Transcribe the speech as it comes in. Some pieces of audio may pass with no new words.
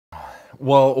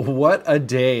Well, what a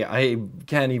day. I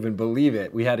can't even believe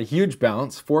it. We had a huge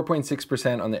bounce,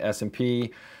 4.6% on the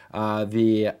S&P.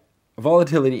 The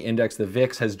volatility index, the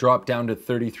VIX, has dropped down to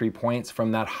 33 points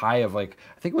from that high of I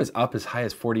think it was up as high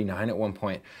as 49 at one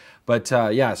point. But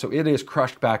yeah, so it is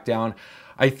crushed back down.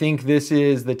 I think this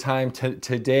is the time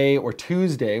today or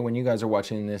Tuesday when you guys are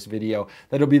watching this video,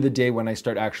 that'll be the day when I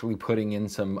start actually putting in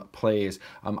some plays.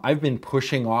 I've been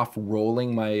pushing off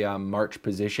rolling my March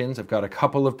positions. I've got a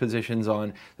couple of positions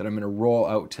on that I'm going to roll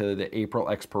out to the April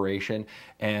expiration.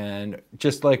 And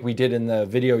just like we did in the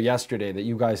video yesterday that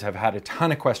you guys have had a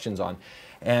ton of questions on.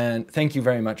 And thank you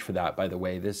very much for that, by the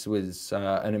way. This was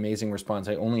an amazing response.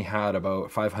 I only had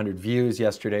about 500 views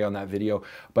yesterday on that video,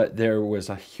 but there was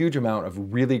a huge amount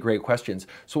of really great questions.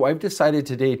 So I've decided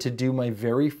today to do my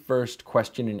very first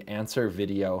question and answer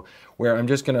video where I'm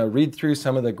just gonna read through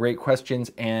some of the great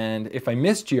questions. And if I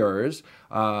missed yours,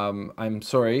 I'm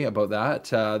sorry about that.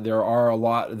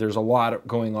 There's a lot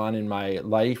going on in my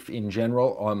life in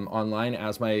general online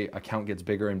as my account gets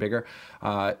bigger and bigger.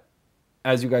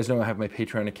 As you guys know, I have my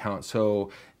Patreon account, so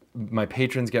my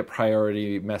patrons get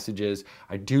priority messages.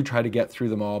 I do try to get through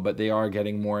them all, but they are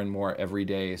getting more and more every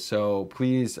day. So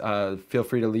please feel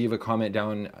free to leave a comment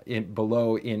down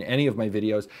below in any of my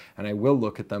videos, and I will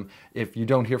look at them. If you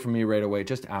don't hear from me right away,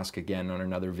 just ask again on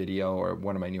another video or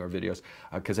one of my newer videos,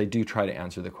 because I do try to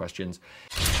answer the questions.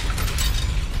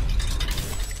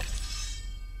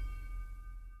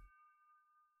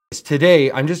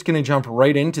 Today, I'm just going to jump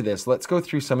right into this. Let's go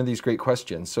through some of these great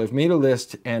questions. So I've made a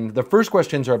list, and the first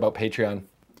questions are about Patreon.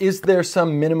 Is there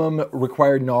some minimum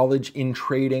required knowledge in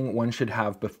trading one should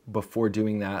have before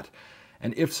doing that?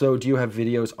 And if so, do you have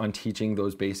videos on teaching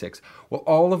those basics? Well,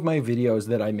 all of my videos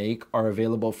that I make are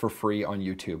available for free on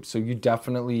YouTube. So you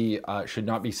definitely should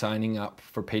not be signing up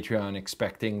for Patreon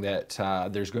expecting that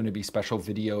there's going to be special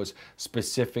videos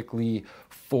specifically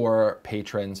for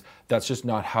patrons. That's just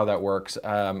not how that works.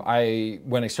 When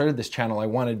I started this channel, I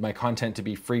wanted my content to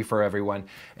be free for everyone.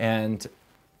 And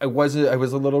I was a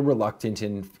little reluctant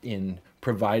in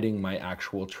providing my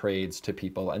actual trades to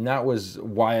people, and that was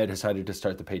why I decided to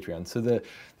start the Patreon. So the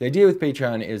idea with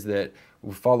Patreon is that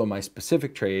we follow my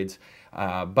specific trades,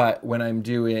 but when I'm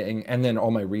doing, and then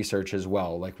all my research as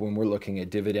well, like when we're looking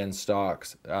at dividend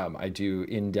stocks, I do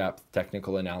in-depth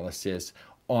technical analysis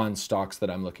on stocks that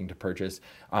I'm looking to purchase.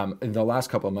 In the last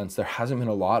couple of months, there hasn't been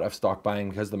a lot of stock buying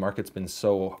because the market's been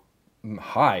so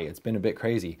high. It's been a bit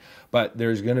crazy, but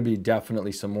there's going to be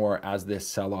definitely some more as this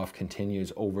sell-off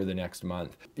continues over the next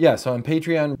month. Yeah, so on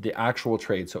Patreon, the actual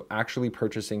trade, so actually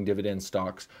purchasing dividend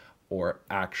stocks or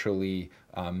actually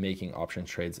making options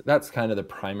trades, that's kind of the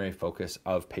primary focus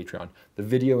of Patreon. The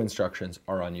video instructions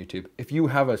are on YouTube. If you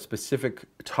have a specific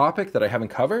topic that I haven't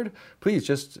covered, please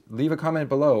just leave a comment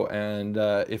below, and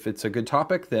if it's a good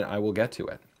topic, then I will get to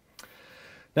it.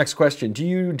 Next question, do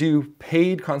you do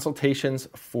paid consultations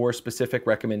for specific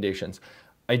recommendations?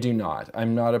 I do not.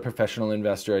 I'm not a professional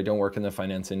investor. I don't work in the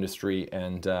finance industry,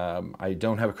 and I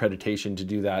don't have accreditation to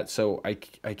do that. So I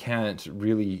can't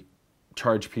really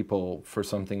charge people for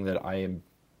something that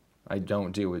I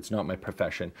don't do. It's not my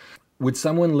profession. Would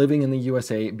someone living in the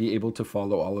USA be able to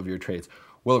follow all of your trades?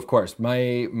 Well, of course,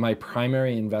 my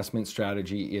primary investment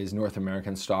strategy is North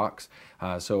American stocks.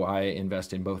 So I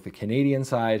invest in both the Canadian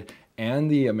side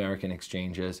and the American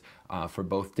exchanges for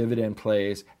both dividend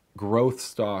plays, growth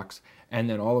stocks, and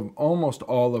then almost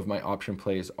all of my option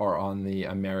plays are on the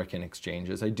American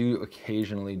exchanges. I do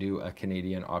occasionally do a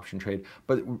Canadian option trade,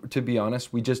 but to be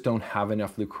honest, we just don't have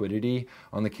enough liquidity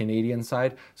on the Canadian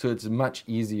side, so it's much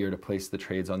easier to place the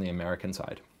trades on the American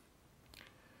side.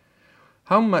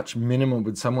 How much minimum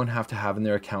would someone have to have in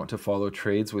their account to follow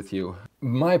trades with you?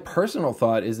 My personal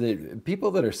thought is that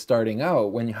people that are starting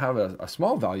out, when you have a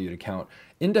small valued account,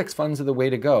 index funds are the way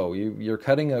to go. You're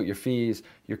cutting out your fees,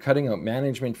 you're cutting out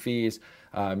management fees,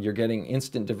 you're getting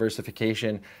instant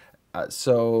diversification.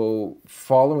 So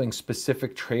following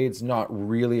specific trades, not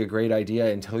really a great idea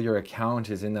until your account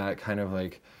is in that kind of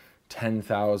like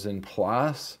 10,000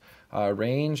 plus.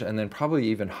 Range, and then probably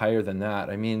even higher than that.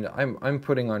 I mean, I'm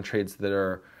putting on trades that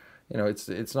are, you know,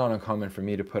 it's not uncommon for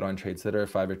me to put on trades that are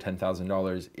 $5,000 or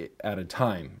 $10,000 at a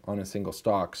time on a single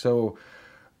stock. So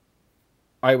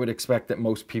I would expect that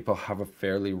most people have a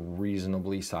fairly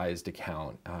reasonably sized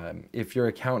account. If your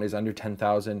account is under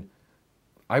 10,000,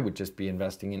 I would just be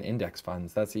investing in index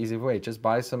funds. That's the easy way. Just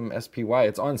buy some SPY.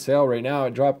 It's on sale right now.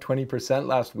 It dropped 20%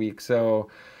 last week, so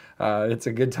it's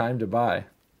a good time to buy.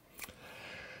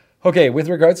 Okay, with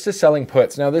regards to selling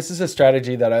puts, now this is a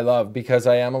strategy that I love because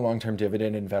I am a long-term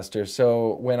dividend investor.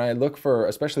 So when I look for,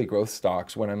 especially growth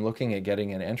stocks, when I'm looking at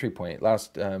getting an entry point,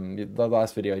 the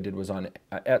last video I did was on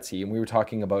Etsy, and we were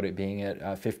talking about it being at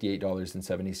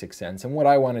 $58.76. And what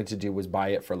I wanted to do was buy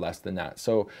it for less than that.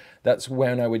 So that's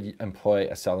when I would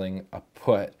employ selling a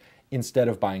put instead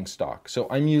of buying stock. So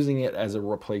I'm using it as a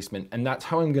replacement, and that's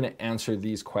how I'm going to answer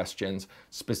these questions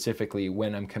specifically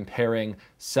when I'm comparing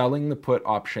selling the put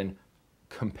option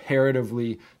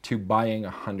comparatively to buying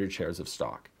 100 shares of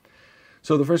stock.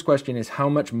 So the first question is, how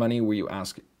much money were you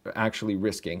actually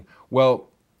risking? Well,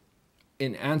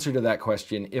 in answer to that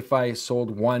question, if I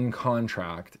sold one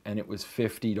contract and it was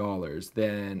 $50,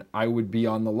 then I would be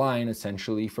on the line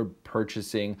essentially for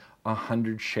purchasing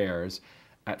 100 shares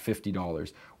at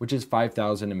 $50, which is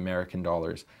 5,000 American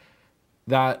dollars.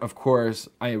 That, of course,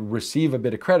 I receive a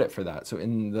bit of credit for that. So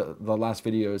in the last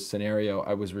video's scenario,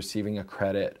 I was receiving a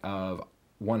credit of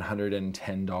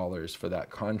 $110 for that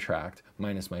contract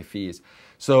minus my fees.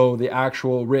 So the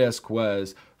actual risk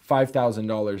was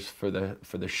 $5,000 for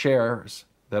the shares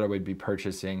that I would be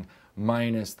purchasing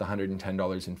minus the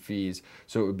 $110 in fees.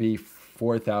 So it would be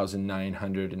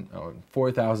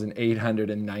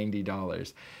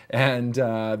 $4,890, and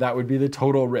that would be the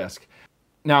total risk.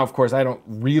 Now, of course, I don't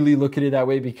really look at it that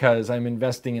way because I'm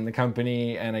investing in the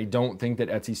company and I don't think that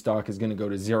Etsy stock is going to go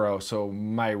to zero. So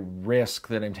my risk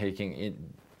that I'm taking,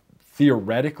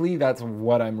 theoretically, that's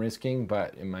what I'm risking,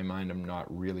 but in my mind, I'm not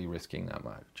really risking that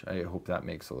much. I hope that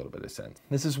makes a little bit of sense.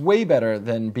 This is way better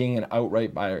than being an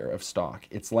outright buyer of stock.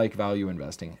 It's like value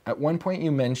investing. At one point,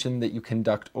 you mentioned that you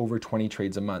conduct over 20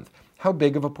 trades a month. How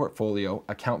big of a portfolio,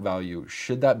 account value,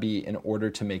 should that be in order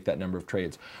to make that number of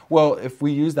trades? Well, if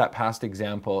we use that past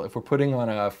example, if we're putting on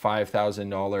a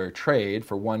 $5,000 trade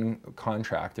for one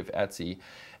contract of Etsy,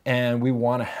 and we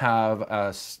want to have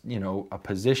a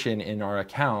position in our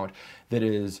account that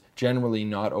is generally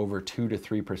not over 2 to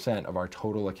 3% of our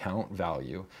total account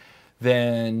value,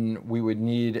 then we would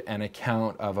need an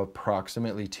account of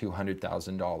approximately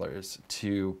 $200,000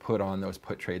 to put on those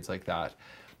put trades like that.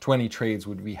 20 trades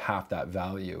would be half that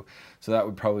value. So that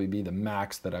would probably be the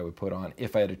max that I would put on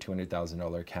if I had a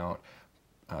 $200,000 account,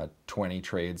 20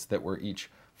 trades that were each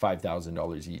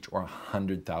 $5,000 each, or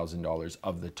 $100,000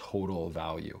 of the total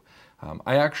value.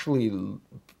 I actually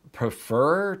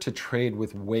prefer to trade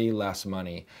with way less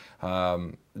money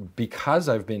because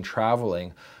I've been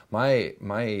traveling. My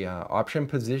option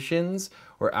positions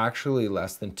were actually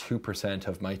less than 2%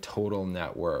 of my total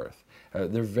net worth.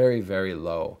 They're very, very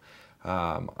low.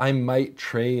 I might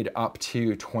trade up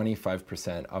to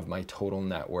 25% of my total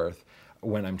net worth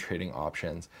when I'm trading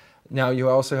options. Now, you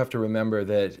also have to remember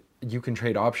that you can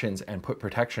trade options and put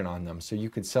protection on them. So you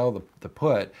could sell the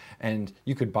put and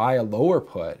you could buy a lower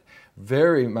put,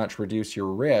 very much reduce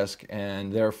your risk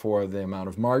and therefore the amount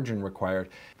of margin required.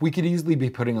 We could easily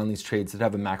be putting on these trades that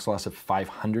have a max loss of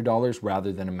 $500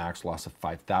 rather than a max loss of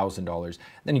 $5,000.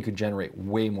 Then you could generate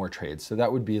way more trades. So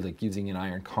that would be like using an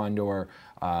iron condor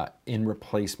in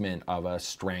replacement of a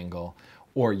strangle,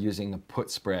 or using a put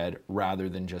spread rather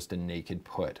than just a naked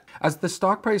put. As the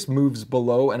stock price moves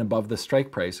below and above the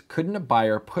strike price, couldn't a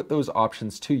buyer put those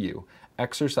options to you,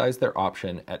 exercise their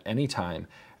option at any time,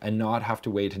 and not have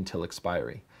to wait until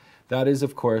expiry? That is,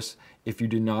 of course, if you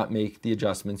do not make the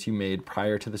adjustments you made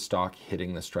prior to the stock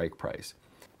hitting the strike price.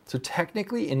 So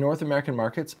technically, in North American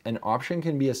markets, an option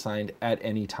can be assigned at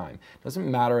any time. It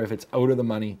doesn't matter if it's out of the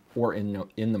money or in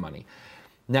the money.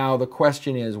 Now, the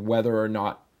question is whether or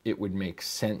not it would make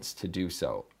sense to do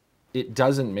so. It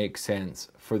doesn't make sense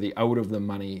for the out of the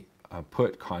money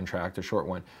put contract, a short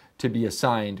one, to be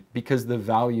assigned because the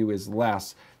value is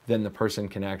less than the person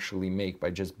can actually make by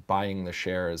just buying the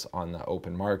shares on the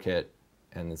open market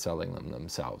and then selling them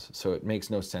themselves. So it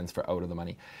makes no sense for out of the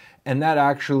money. And that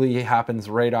actually happens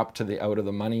right up to the out of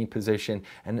the money position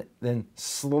and then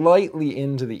slightly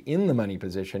into the in the money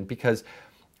position, because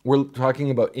we're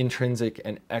talking about intrinsic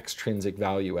and extrinsic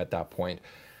value at that point.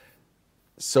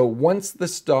 So once the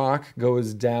stock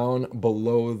goes down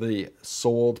below the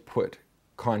sold put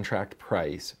contract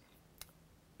price,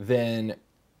 then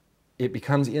it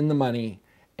becomes in the money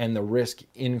and the risk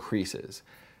increases.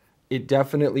 It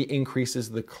definitely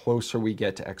increases the closer we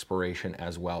get to expiration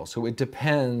as well. So it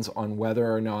depends on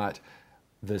whether or not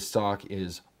the stock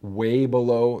is way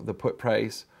below the put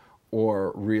price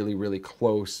or really, really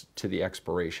close to the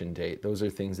expiration date. Those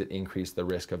are things that increase the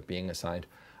risk of being assigned.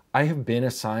 I have been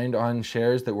assigned on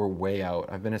shares that were way out.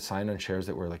 I've been assigned on shares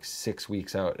that were like 6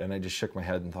 weeks out, and I just shook my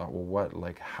head and thought, well, what,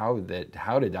 like, how did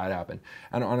that happen?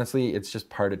 And honestly, it's just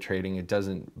part of trading. It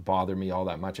doesn't bother me all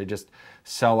that much. I just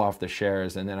sell off the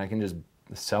shares and then I can just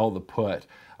sell the put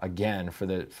again for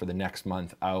the next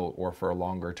month out or for a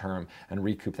longer term and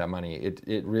recoup that money.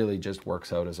 It really just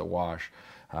works out as a wash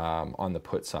on the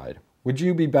put side. Would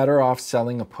you be better off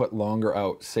selling a put longer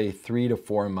out, say 3 to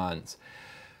 4 months?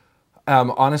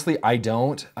 Honestly, I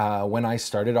don't. When I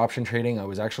started option trading, I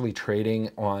was actually trading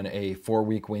on a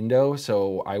 4-week window.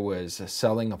 So I was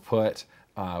selling a put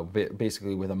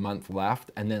basically with a month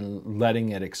left and then letting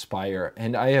it expire.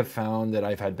 And I have found that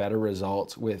I've had better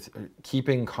results with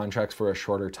keeping contracts for a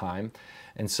shorter time.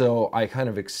 And so I kind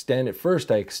of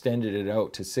first I extended it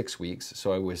out to 6 weeks.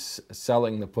 So I was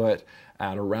selling the put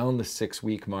at around the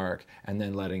 6-week mark and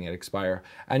then letting it expire.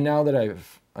 And now that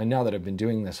I've been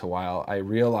doing this a while, I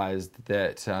realized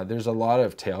that there's a lot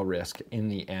of tail risk in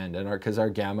the end, and because our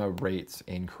gamma rates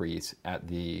increase at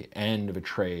the end of a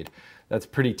trade. That's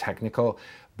pretty technical,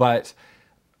 but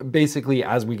basically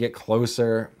as we get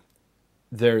closer,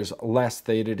 there's less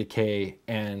theta decay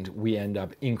and we end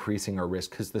up increasing our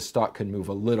risk because the stock could move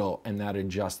a little and that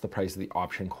adjusts the price of the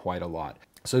option quite a lot.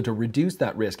 So to reduce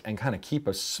that risk and kind of keep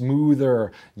a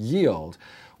smoother yield,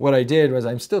 what I did was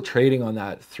I'm still trading on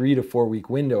that 3 to 4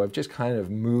 week window. I've just kind of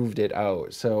moved it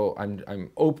out. So I'm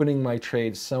opening my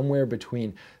trade somewhere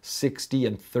between 60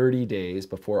 and 30 days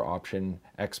before option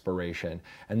expiration.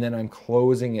 And then I'm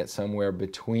closing it somewhere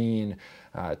between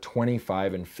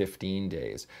 25 and 15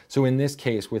 days. So in this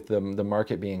case, with the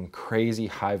market being crazy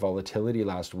high volatility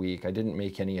last week, I didn't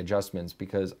make any adjustments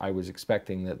because I was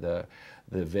expecting that the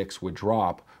VIX would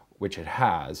drop, which it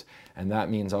has, and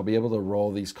that means I'll be able to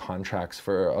roll these contracts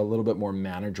for a little bit more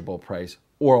manageable price,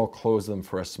 or I'll close them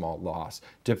for a small loss,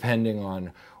 depending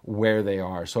on where they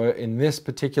are. So in this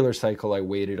particular cycle, I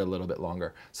waited a little bit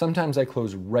longer. Sometimes I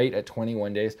close right at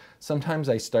 21 days. Sometimes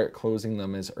I start closing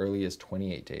them as early as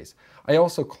 28 days. I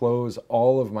also close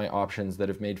all of my options that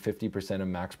have made 50% of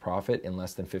max profit in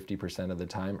less than 50% of the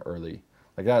time early.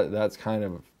 Like that's kind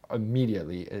of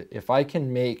immediately. If I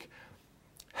can make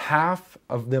half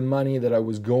of the money that I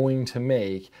was going to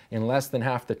make in less than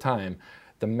half the time,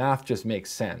 the math just makes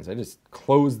sense. I just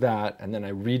close that and then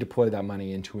I redeploy that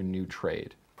money into a new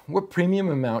trade. What premium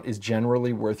amount is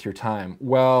generally worth your time?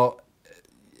 Well,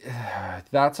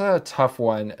 that's a tough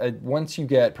one. Once you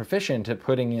get proficient at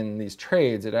putting in these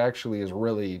trades, it actually is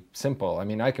really simple. I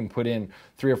mean, I can put in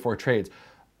 3 or 4 trades.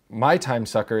 My time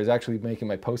sucker is actually making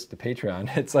my post to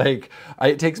Patreon. It's like,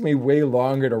 it takes me way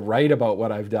longer to write about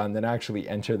what I've done than actually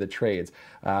enter the trades.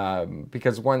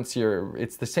 Because once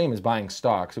it's the same as buying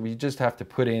stock. So we just have to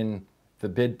put in the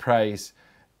bid price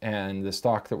and the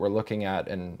stock that we're looking at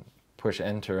and push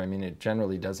enter. I mean, it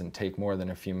generally doesn't take more than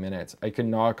a few minutes. I can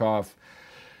knock off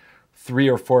 3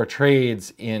 or 4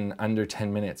 trades in under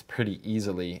 10 minutes pretty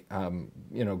easily,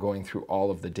 going through all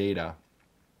of the data.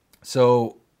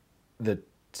 So the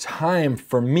time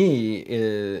for me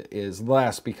is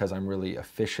less because I'm really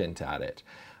efficient at it.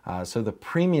 So the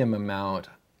premium amount,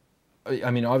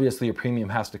 I mean, obviously a premium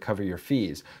has to cover your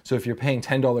fees. So if you're paying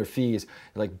 $10 fees, it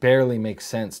like barely makes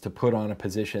sense to put on a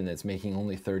position that's making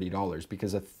only $30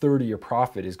 because a third of your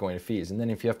profit is going to fees. And then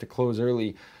if you have to close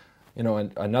early,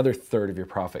 another third of your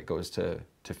profit goes to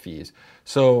fees.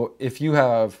 So if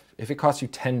it costs you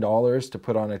 $10 to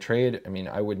put on a trade, I mean,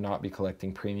 I would not be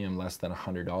collecting premium less than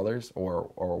 $100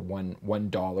 or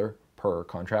 $1 per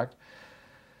contract.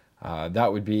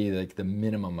 That would be like the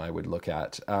minimum I would look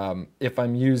at. If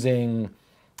I'm using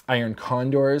iron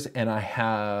condors and I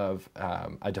have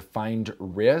a defined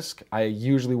risk, I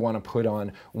usually want to put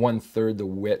on 1/3 the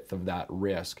width of that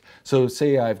risk. So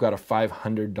say I've got a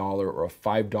 $500 or a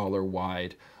 $5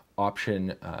 wide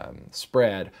option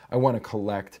spread, I want to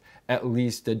collect at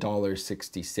least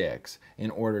 $1.66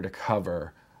 in order to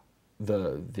cover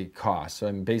the cost. So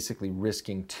I'm basically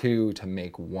risking 2 to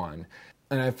make 1.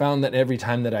 And I found that every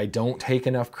time that I don't take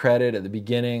enough credit at the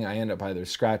beginning, I end up either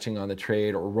scratching on the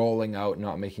trade or rolling out,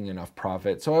 not making enough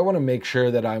profit. So I want to make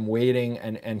sure that I'm waiting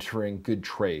and entering good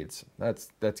trades. That's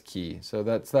key. So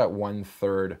that's that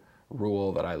 1/3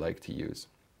 rule that I like to use.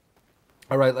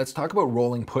 All right, let's talk about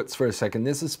rolling puts for a second.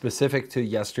 This is specific to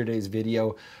yesterday's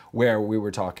video where we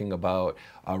were talking about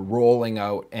rolling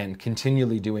out and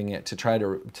continually doing it to try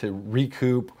to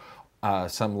recoup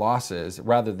some losses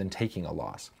rather than taking a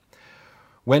loss.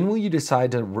 When will you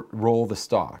decide to roll the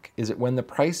stock? Is it when the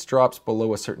price drops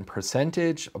below a certain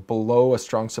percentage, below a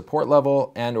strong support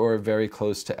level, and or very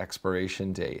close to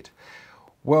expiration date?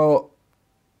 Well,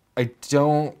 I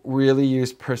don't really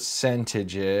use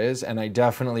percentages, and I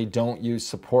definitely don't use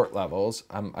support levels.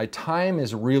 Time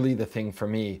is really the thing for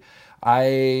me.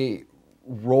 I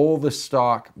roll the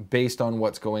stock based on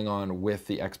what's going on with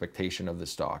the expectation of the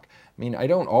stock. I mean, I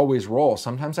don't always roll.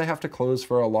 Sometimes I have to close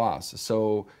for a loss.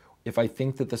 So If I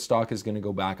think that the stock is going to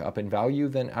go back up in value,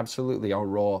 then absolutely I'll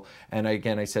roll. And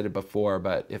again, I said it before,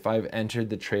 but if I've entered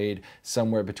the trade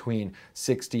somewhere between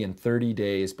 60 and 30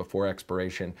 days before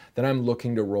expiration, then I'm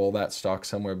looking to roll that stock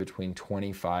somewhere between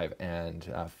 25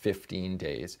 and 15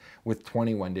 days, with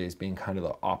 21 days being kind of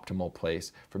the optimal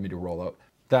place for me to roll out.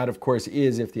 That, of course,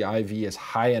 is if the IV is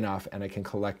high enough and I can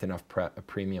collect enough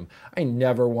premium. I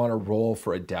never want to roll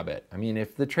for a debit. I mean,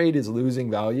 if the trade is losing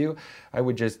value, I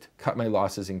would just cut my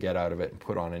losses and get out of it and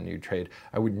put on a new trade.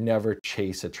 I would never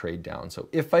chase a trade down. So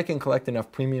if I can collect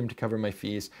enough premium to cover my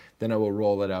fees, then I will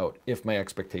roll it out if my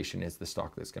expectation is the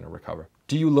stock that's going to recover.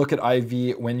 Do you look at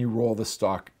IV when you roll the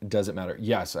stock? Does it matter?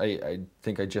 Yes, I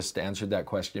think I just answered that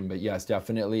question, but yes,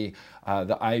 definitely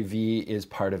the IV is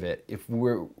part of it. If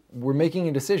we're making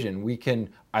a decision, we can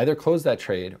either close that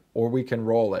trade or we can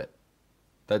roll it.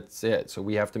 That's it. So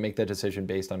we have to make that decision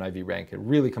based on IV rank. It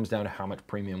really comes down to how much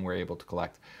premium we're able to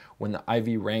collect. When the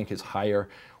IV rank is higher,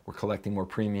 we're collecting more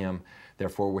premium.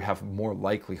 Therefore, we have more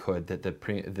likelihood that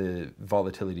the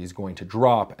volatility is going to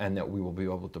drop and that we will be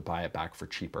able to buy it back for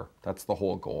cheaper. That's the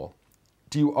whole goal.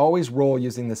 Do you always roll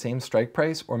using the same strike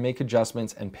price or make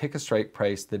adjustments and pick a strike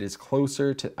price that is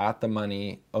closer to at the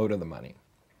money, out of the money?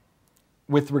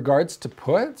 With regards to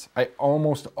puts, I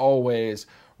almost always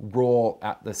roll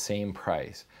at the same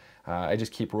price. I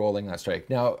just keep rolling that strike.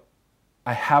 Now,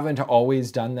 I haven't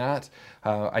always done that.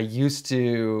 I used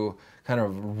to kind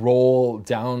of roll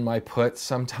down my puts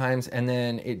sometimes, and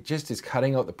then it just is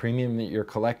cutting out the premium that you're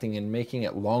collecting and making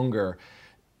it longer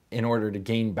in order to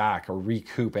gain back or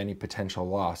recoup any potential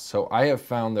loss. So I have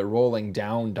found that rolling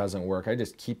down doesn't work. I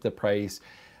just keep the price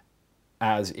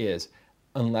as is,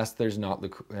 unless there's not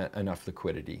enough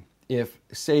liquidity. If,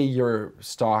 say, your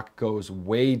stock goes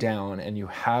way down and you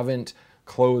haven't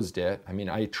closed it, I mean,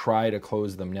 I try to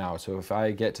close them now. So if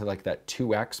I get to like that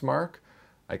 2x mark,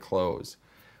 I close,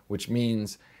 which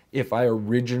means if I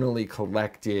originally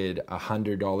collected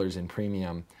 $100 in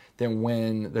premium, then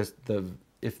when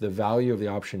if the value of the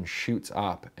option shoots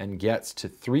up and gets to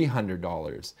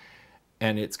 $300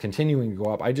 and it's continuing to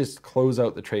go up, I just close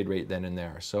out the trade rate then and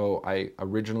there. So I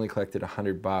originally collected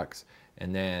 $100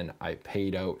 and then I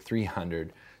paid out $300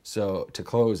 so to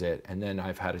close it, and then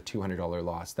I've had a $200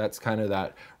 loss. That's kind of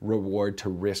that reward to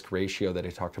risk ratio that I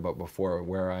talked about before,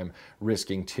 where I'm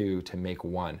risking 2 to make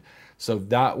 1. So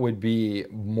that would be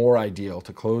more ideal,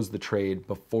 to close the trade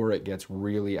before it gets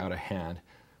really out of hand.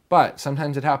 But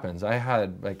sometimes it happens. I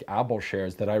had like Apple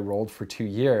shares that I rolled for 2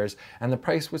 years and the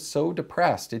price was so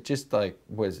depressed. It just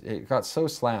it got so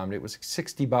slammed. It was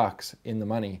 $60 in the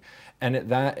money. And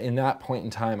in that point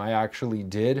in time, I actually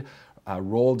did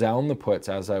roll down the puts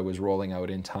as I was rolling out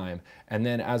in time. And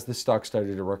then as the stock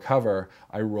started to recover,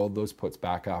 I rolled those puts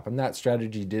back up. And that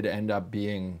strategy did end up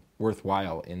being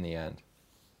worthwhile in the end.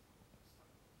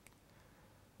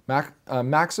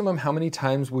 Maximum, how many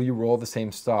times will you roll the same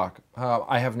stock?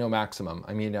 I have no maximum.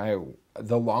 I mean,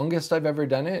 the longest I've ever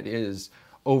done it is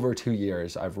over 2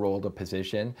 years. I've rolled a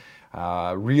position.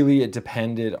 Really, it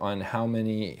depended on how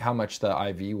much the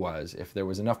IV was. If there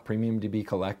was enough premium to be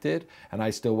collected and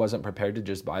I still wasn't prepared to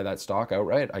just buy that stock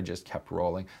outright, I just kept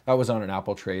rolling. That was on an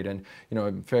Apple trade, and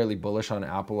I'm fairly bullish on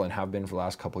Apple and have been for the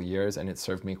last couple of years, and it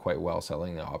served me quite well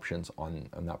selling the options on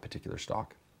that particular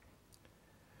stock.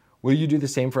 Will you do the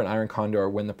same for an iron condor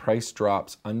when the price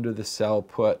drops under the sell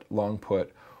put, long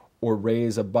put, or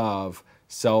raise above,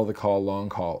 sell the call, long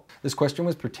call? This question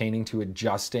was pertaining to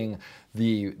adjusting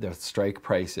the strike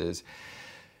prices.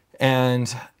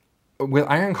 And with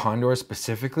iron condors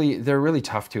specifically, they're really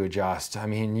tough to adjust. I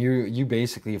mean, you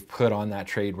basically have put on that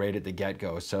trade right at the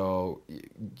get-go, so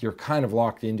you're kind of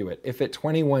locked into it. If at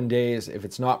 21 days, if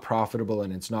it's not profitable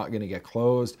and it's not going to get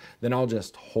closed, then I'll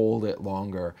just hold it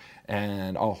longer,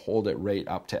 and I'll hold it right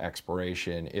up to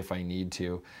expiration if I need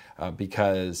to,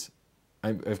 because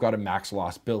I've got a max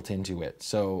loss built into it.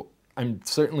 So I'm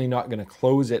certainly not going to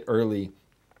close it early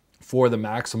for the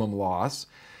maximum loss,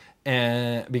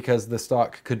 and because the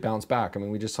stock could bounce back. I mean,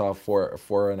 we just saw a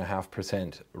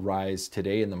 4.5% rise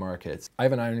today in the markets. I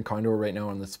have an iron condor right now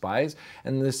on the SPYs,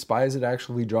 and the SPYs had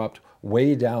actually dropped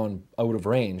way down out of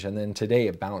range, and then today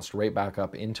it bounced right back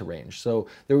up into range. So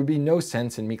there would be no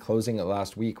sense in me closing it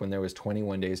last week when there was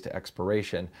 21 days to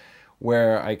expiration,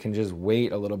 where I can just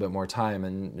wait a little bit more time,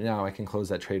 and now I can close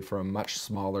that trade for a much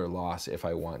smaller loss if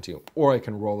I want to, or I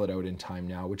can roll it out in time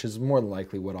now, which is more than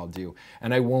likely what I'll do.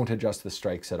 And I won't adjust the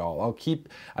strikes at all. I'll keep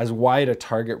as wide a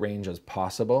target range as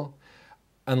possible,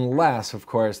 unless, of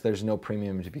course, there's no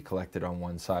premium to be collected on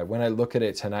one side. When I look at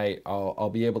it tonight, I'll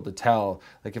be able to tell,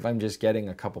 like if I'm just getting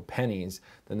a couple pennies,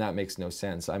 then that makes no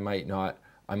sense. I might not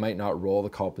roll the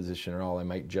call position at all. I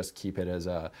might just keep it as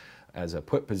a as a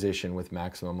put position with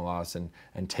maximum loss and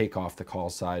take off the call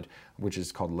side, which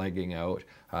is called legging out.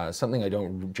 Something I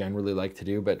don't generally like to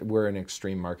do, but we're in an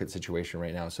extreme market situation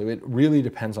right now. So it really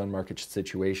depends on market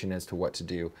situation as to what to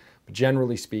do. But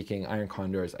generally speaking, iron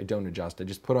condors, I don't adjust. I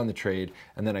just put on the trade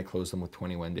and then I close them with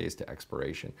 21 days to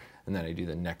expiration. And then I do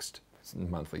the next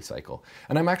monthly cycle.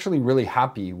 And I'm actually really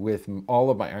happy with all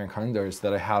of my iron condors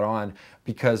that I had on,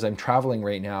 because I'm traveling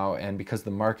right now and because the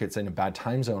market's in a bad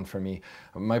time zone for me.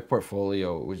 My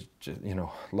portfolio was just,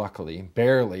 luckily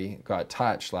barely got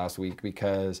touched last week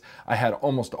because I had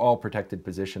almost all protected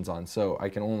positions on. So I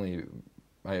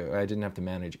didn't have to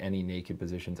manage any naked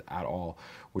positions at all,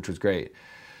 which was great.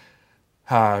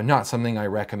 Not something I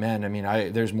recommend. I mean,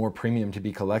 there's more premium to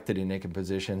be collected in naked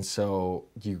positions, so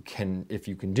if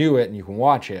you can do it and you can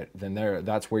watch it, then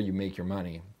that's where you make your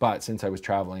money. But since I was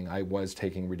traveling, I was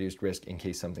taking reduced risk in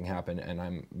case something happened,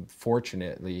 and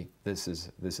fortunately this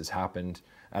has happened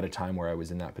at a time where I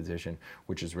was in that position,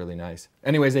 which is really nice.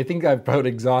 Anyways, I think I've about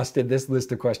exhausted this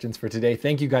list of questions for today.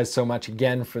 Thank you guys so much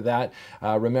again for that.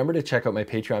 Remember to check out my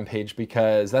Patreon page,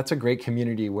 because that's a great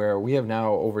community where we have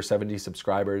now over 70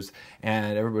 subscribers,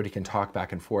 and everybody can talk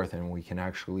back and forth, and we can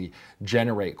actually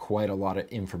generate quite a lot of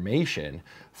information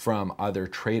from other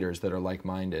traders that are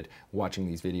like-minded watching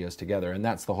these videos together. And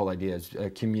that's the whole idea, is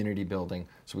community building,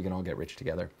 so we can all get rich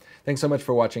together. Thanks so much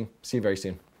for watching. See you very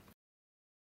soon.